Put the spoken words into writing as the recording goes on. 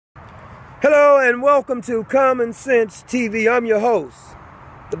Hello and welcome to Common Sense TV. I'm your host,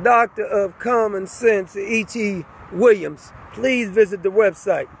 the Doctor of Common Sense, E.T. Williams. Please visit the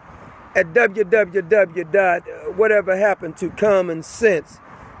website at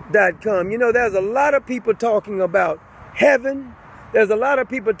www.whateverhappenedtocommonsense.com. You know, there's a lot of people talking about heaven. There's a lot of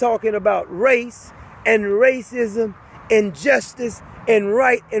people talking about race and racism and justice and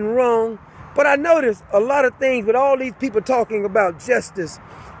right and wrong. But I notice a lot of things with all these people talking about justice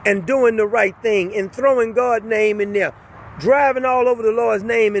and doing the right thing and throwing God's name in there, driving all over the Lord's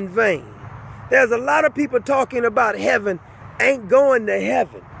name in vain. There's a lot of people talking about heaven, ain't going to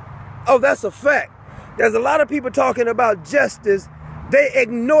heaven. Oh, that's a fact. There's a lot of people talking about justice. They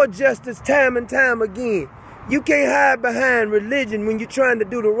ignore justice time and time again. You can't hide behind religion when you're trying to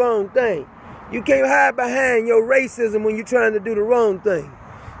do the wrong thing. You can't hide behind your racism when you're trying to do the wrong thing.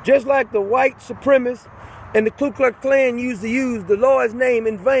 Just like the white supremacists and the Ku Klux Klan used to use the Lord's name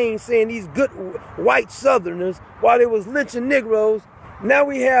in vain, saying these good white Southerners while they was lynching Negroes. Now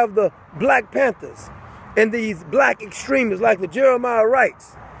we have the Black Panthers and these black extremists like the Jeremiah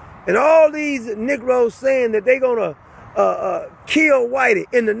Wrights and all these Negroes saying that they're going to kill Whitey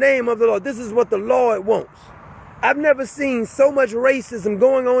in the name of the Lord. This is what the Lord wants. I've never seen so much racism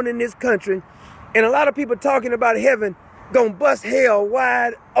going on in this country, and a lot of people talking about heaven gonna bust hell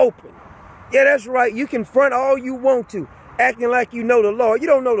wide open. Yeah, that's right. You can front all you want to, acting like you know the Lord. You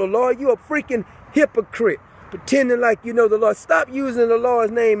don't know the Lord. You're a freaking hypocrite, pretending like you know the Lord. Stop using the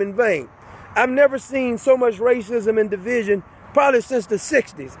Lord's name in vain. I've never seen so much racism and division probably since the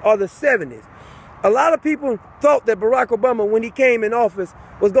 60s or the 70s. A lot of people thought that Barack Obama, when he came in office,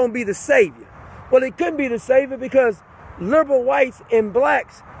 was going to be the savior. Well, he couldn't be the savior because liberal whites and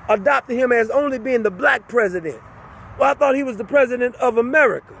blacks adopted him as only being the black president. Well, I thought he was the president of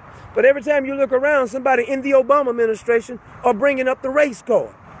America. But every time you look around, somebody in the Obama administration are bringing up the race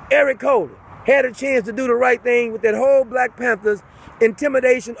card. Eric Holder had a chance to do the right thing with that whole Black Panthers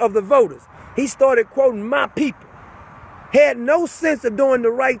intimidation of the voters. He started quoting "my people." Had no sense of doing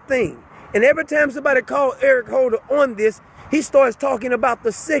the right thing. And every time somebody called Eric Holder on this, he starts talking about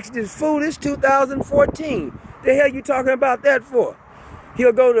the 60s. Fool, it's 2014. The hell you talking about that for?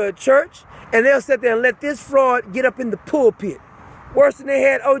 He'll go to a church and they'll sit there and let this fraud get up in the pulpit. Worse than they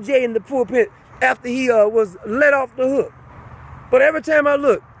had OJ in the pulpit after he was let off the hook. But every time I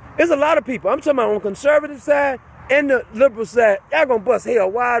look, there's a lot of people. I'm talking about on the conservative side and the liberal side. Y'all gonna bust hell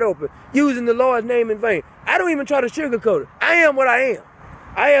wide open using the Lord's name in vain. I don't even try to sugarcoat it. I am what I am.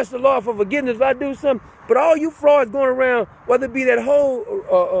 I ask the Lord for forgiveness if I do something. But all you frauds going around, whether it be that whole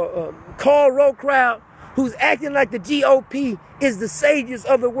Karl Rove crowd who's acting like the GOP is the saviors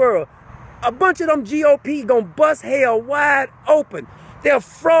of the world. A bunch of them GOP gonna bust hell wide open. They're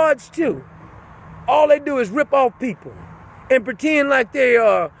frauds too. All they do is rip off people and pretend like they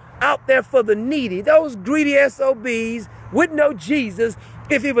are out there for the needy. Those greedy SOBs would know Jesus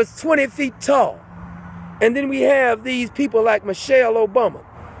if he was 20 feet tall. And then we have these people like Michelle Obama,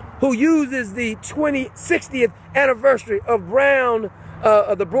 who uses the 60th anniversary of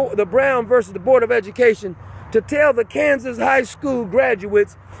the Brown versus the Board of Education to tell the Kansas high school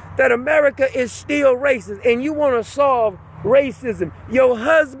graduates that America is still racist and you want to solve racism. Your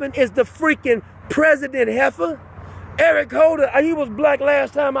husband is the freaking president, heifer. Eric Holder, he was black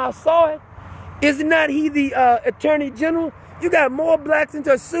last time I saw it. Is not he the attorney general? You got more blacks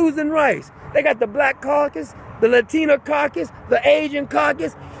into Susan Rice. They got the black caucus, the Latino caucus, the Asian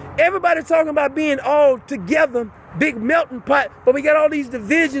caucus. Everybody talking about being all together, big melting pot, but we got all these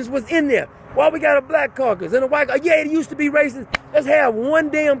divisions what's in there. Why we got a black caucus and a white caucus? Yeah, it used to be racist. Let's have one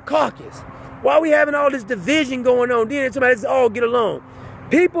damn caucus. Why we having all this division going on? Then somebody, let's all get along.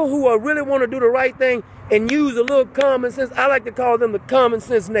 People who really want to do the right thing and use a little common sense, I like to call them the common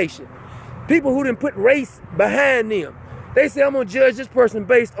sense nation. People who didn't put race behind them. They say, I'm going to judge this person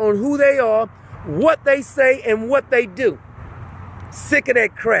based on who they are, what they say, and what they do. Sick of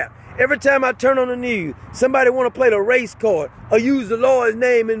that crap. Every time I turn on the news, somebody want to play the race card or use the Lord's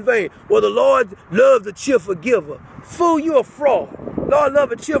name in vain. Well, the Lord loves a cheerful giver. Fool, you a fraud. Lord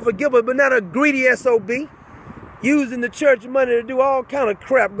love a cheerful giver, but not a greedy SOB. Using the church money to do all kind of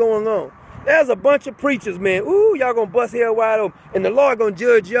crap going on. There's a bunch of preachers, man. Ooh, y'all gonna bust hell wide open. And the Lord gonna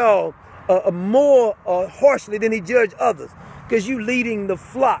judge y'all more harshly than he judged others. Because you leading the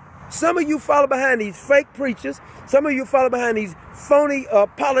flock. Some of you follow behind these fake preachers. Some of you follow behind these phony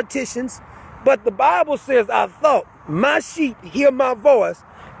politicians. But the Bible says, I thought, my sheep hear my voice,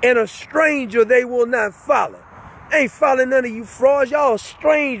 and a stranger they will not follow. I ain't following none of you frauds. Y'all a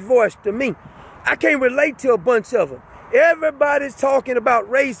strange voice to me. I can't relate to a bunch of them. Everybody's talking about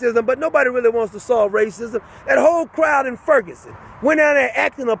racism, but nobody really wants to solve racism. That whole crowd in Ferguson went down there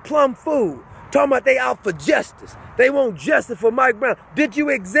acting a plum fool, talking about they out for justice. They want justice for Mike Brown. Did you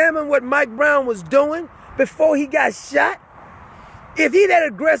examine what Mike Brown was doing before he got shot? If he that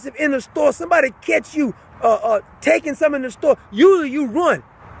aggressive in the store, somebody catch you taking something in the store, usually you run.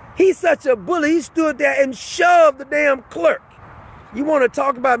 He's such a bully. He stood there and shoved the damn clerk. You want to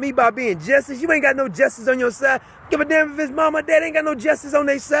talk about me by being justice? You ain't got no justice on your side. Give a damn if his mama or dad ain't got no justice on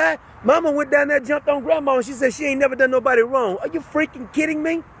their side. Mama went down there, jumped on grandma, and she said she ain't never done nobody wrong. Are you freaking kidding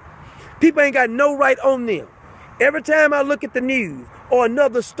me? People ain't got no right on them. Every time I look at the news or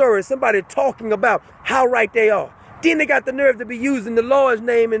another story, somebody talking about how right they are. Then they got the nerve to be using the Lord's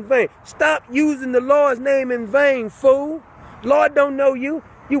name in vain. Stop using the Lord's name in vain, fool. Lord don't know you.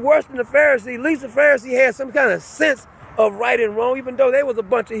 You worse than the Pharisee. At least the Pharisee had some kind of sense of right and wrong, even though they was a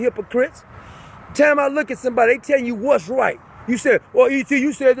bunch of hypocrites. Time I look at somebody, they telling you what's right. You said, well, E.T.,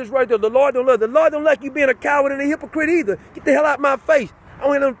 you said this right there. The Lord don't love. The Lord don't like you being a coward and a hypocrite either. Get the hell out of my face. I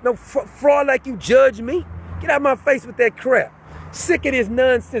don't want no fraud like you judge me. Get out of my face with that crap. Sick of this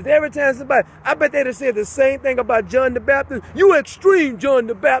nonsense. Every time somebody, I bet they'd have said the same thing about John the Baptist. You extreme, John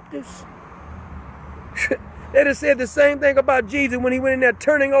the Baptist. They'd have said the same thing about Jesus when he went in there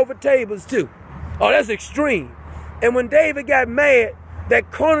turning over tables too. Oh, that's extreme. And when David got mad, that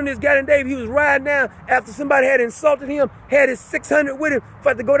cornerness got in David, he was riding down after somebody had insulted him, had his 600 with him,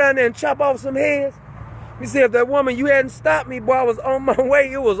 for to go down there and chop off some heads. He said, if that woman, you hadn't stopped me, boy, I was on my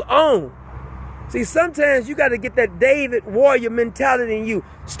way, it was on. See, sometimes you got to get that David warrior mentality in you.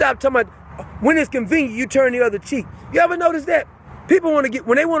 Stop talking about, when it's convenient, you turn the other cheek. You ever notice that? People want to get,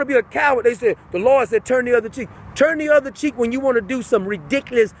 when they want to be a coward, they say, the Lord said, turn the other cheek. Turn the other cheek when you want to do some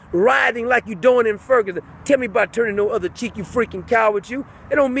ridiculous riding like you're doing in Ferguson. Tell me about turning no other cheek, you freaking coward, you.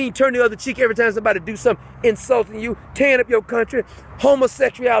 It don't mean turn the other cheek every time somebody do something insulting you, tearing up your country.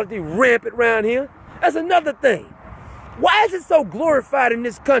 Homosexuality rampant around here. That's another thing. Why is it so glorified in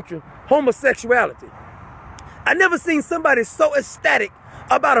this country, homosexuality? I never seen somebody so ecstatic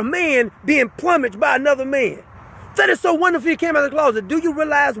about a man being plumaged by another man. That is so wonderful you came out of the closet. Do you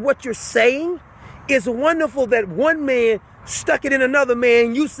realize what you're saying? It's wonderful that one man stuck it in another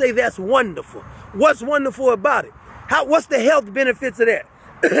man. You say that's wonderful. What's wonderful about it? What's the health benefits of that?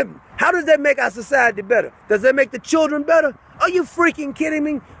 How does that make our society better? Does that make the children better? Are you freaking kidding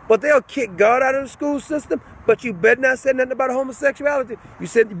me? But they'll kick God out of the school system. But you better not say nothing about homosexuality.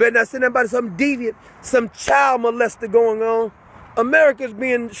 You better not say nothing about some deviant, some child molester going on. America's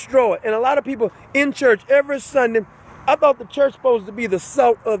being destroyed. And a lot of people in church every Sunday, I thought the church supposed to be the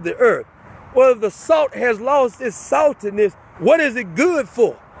salt of the earth. Well, if the salt has lost its saltiness, what is it good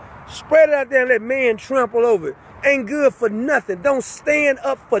for? Spread it out there and let man trample over it. Ain't good for nothing. Don't stand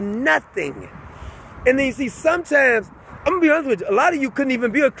up for nothing. And then you see, sometimes, I'm going to be honest with you, a lot of you couldn't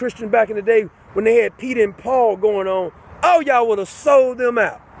even be a Christian back in the day when they had Peter and Paul going on. All y'all would have sold them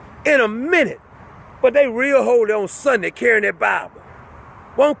out in a minute. But they real holy on Sunday carrying their Bible.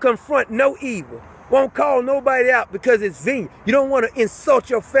 Won't confront no evil. Won't call nobody out because it's convenient. You don't want to insult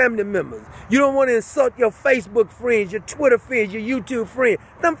your family members. You don't want to insult your Facebook friends, your Twitter friends, your YouTube friends.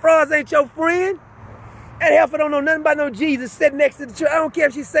 Them frauds ain't your friend. That heifer don't know nothing about no Jesus sitting next to the church. I don't care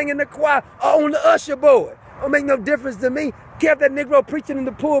if she's singing the choir or on the usher board. Don't make no difference to me. Care if that Negro preaching in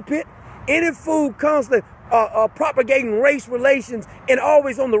the pulpit. Any fool constantly propagating race relations and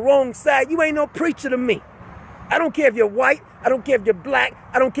always on the wrong side, you ain't no preacher to me. I don't care if you're white. I don't care if you're black.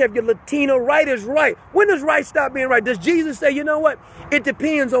 I don't care if you're Latino. Right is right. When does right stop being right? Does Jesus say, you know what? It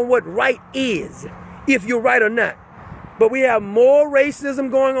depends on what right is, if you're right or not. But we have more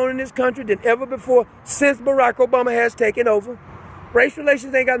racism going on in this country than ever before since Barack Obama has taken over. Race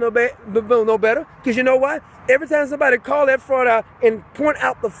relations ain't got no better. Because you know why? Every time somebody call that fraud out and point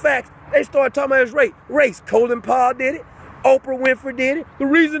out the facts, they start talking about his race. Colin Powell did it. Oprah Winfrey did it. The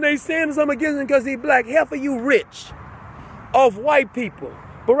reason they saying something against him because he's black. Heifer, you rich off white people.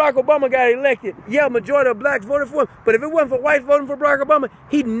 Barack Obama got elected. Yeah, majority of blacks voted for him. But if it wasn't for whites voting for Barack Obama,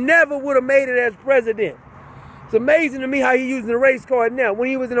 he never would have made it as president. It's amazing to me how he's using the race card now. When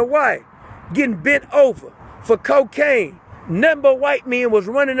he was in Hawaii, getting bent over for cocaine, nothing but white men was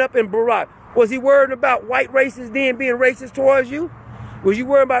running up in Barack. Was he worried about white racists then being racist towards you? Was you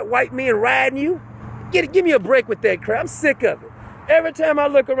worried about white men riding you? Give me a break with that crap. I'm sick of it. Every time I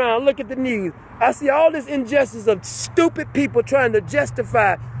look around, look at the news, I see all this injustice of stupid people trying to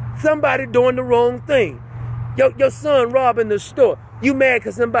justify somebody doing the wrong thing. Your son robbing the store. You mad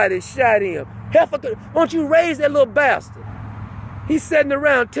because somebody shot him. Heifer, won't you raise that little bastard? He's sitting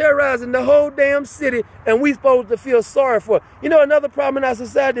around terrorizing the whole damn city, and we supposed to feel sorry for it. You know, another problem in our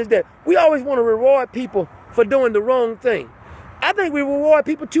society is that we always want to reward people for doing the wrong thing. I think we reward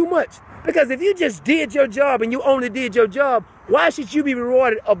people too much. Because if you just did your job and you only did your job, why should you be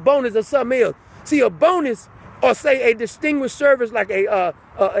rewarded a bonus or something else? See, a bonus, or say a distinguished service like the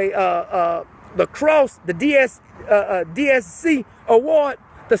cross, the DSC award,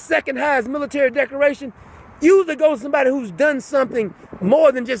 the second highest military decoration, usually goes to somebody who's done something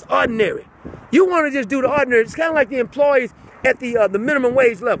more than just ordinary. You want to just do the ordinary. It's kind of like the employees at the minimum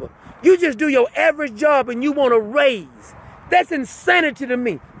wage level. You just do your average job and you want a raise. That's insanity to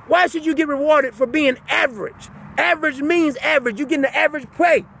me. Why should you get rewarded for being average? Average means average. You're getting the average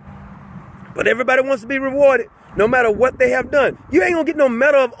pay. But everybody wants to be rewarded no matter what they have done. You ain't going to get no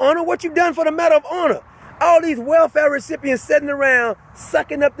Medal of Honor. What you done for the Medal of Honor? All these welfare recipients sitting around,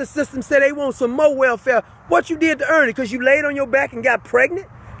 sucking up the system, say they want some more welfare. What you did to earn it? Because you laid on your back and got pregnant?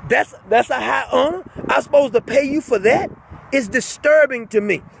 That's a high honor? I'm supposed to pay you for that? It's disturbing to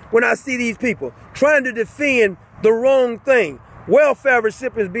me when I see these people trying to defend the wrong thing. Welfare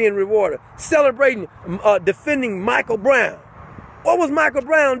recipients being rewarded, celebrating, defending Michael Brown. What was Michael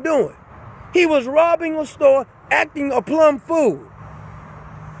Brown doing? He was robbing a store, acting a plum fool.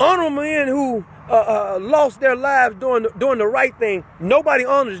 Honorable men who lost their lives doing the right thing, nobody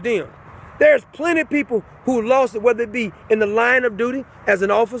honors them. There's plenty of people who lost it, whether it be in the line of duty as an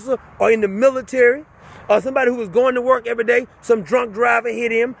officer or in the military, or somebody who was going to work every day. Some drunk driver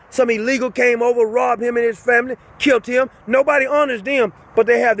hit him. Some illegal came over, robbed him and his family, killed him. Nobody honors them, but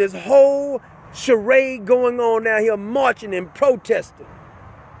they have this whole charade going on now here, marching and protesting.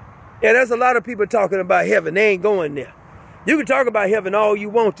 Yeah, there's a lot of people talking about heaven. They ain't going there. You can talk about heaven all you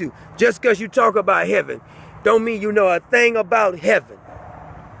want to. Just because you talk about heaven don't mean you know a thing about heaven.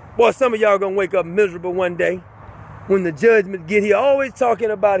 Boy, some of y'all gonna wake up miserable one day when the judgment get here, always talking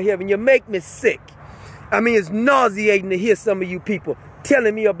about heaven. You make me sick. I mean, it's nauseating to hear some of you people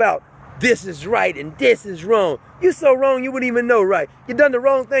telling me about this is right and this is wrong. You're so wrong you wouldn't even know right. You done the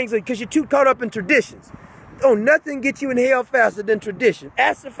wrong things because you're too caught up in traditions. Oh, nothing gets you in hell faster than tradition.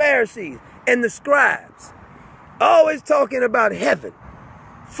 Ask the Pharisees and the scribes. Always talking about heaven.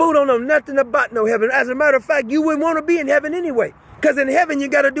 Fool don't know nothing about no heaven. As a matter of fact, you wouldn't want to be in heaven anyway. Because in heaven, you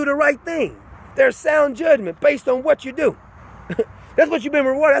got to do the right thing. There's sound judgment based on what you do. That's what you've been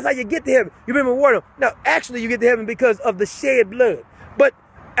rewarded. That's how you get to heaven. You've been rewarded. Now, actually, you get to heaven because of the shed blood. But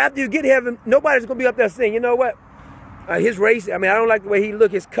after you get to heaven, nobody's going to be up there saying, you know what? His race, I mean, I don't like the way he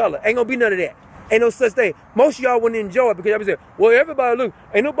look, his color. Ain't going to be none of that. Ain't no such thing. Most of y'all wouldn't enjoy it because y'all be saying, well, everybody look.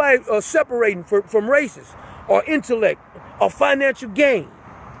 Ain't nobody separating from races or intellect or financial gain.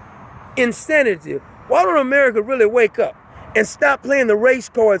 Insanity. Why don't America really wake up and stop playing the race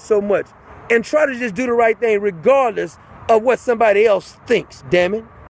card so much and try to just do the right thing regardless of what somebody else thinks, damn it?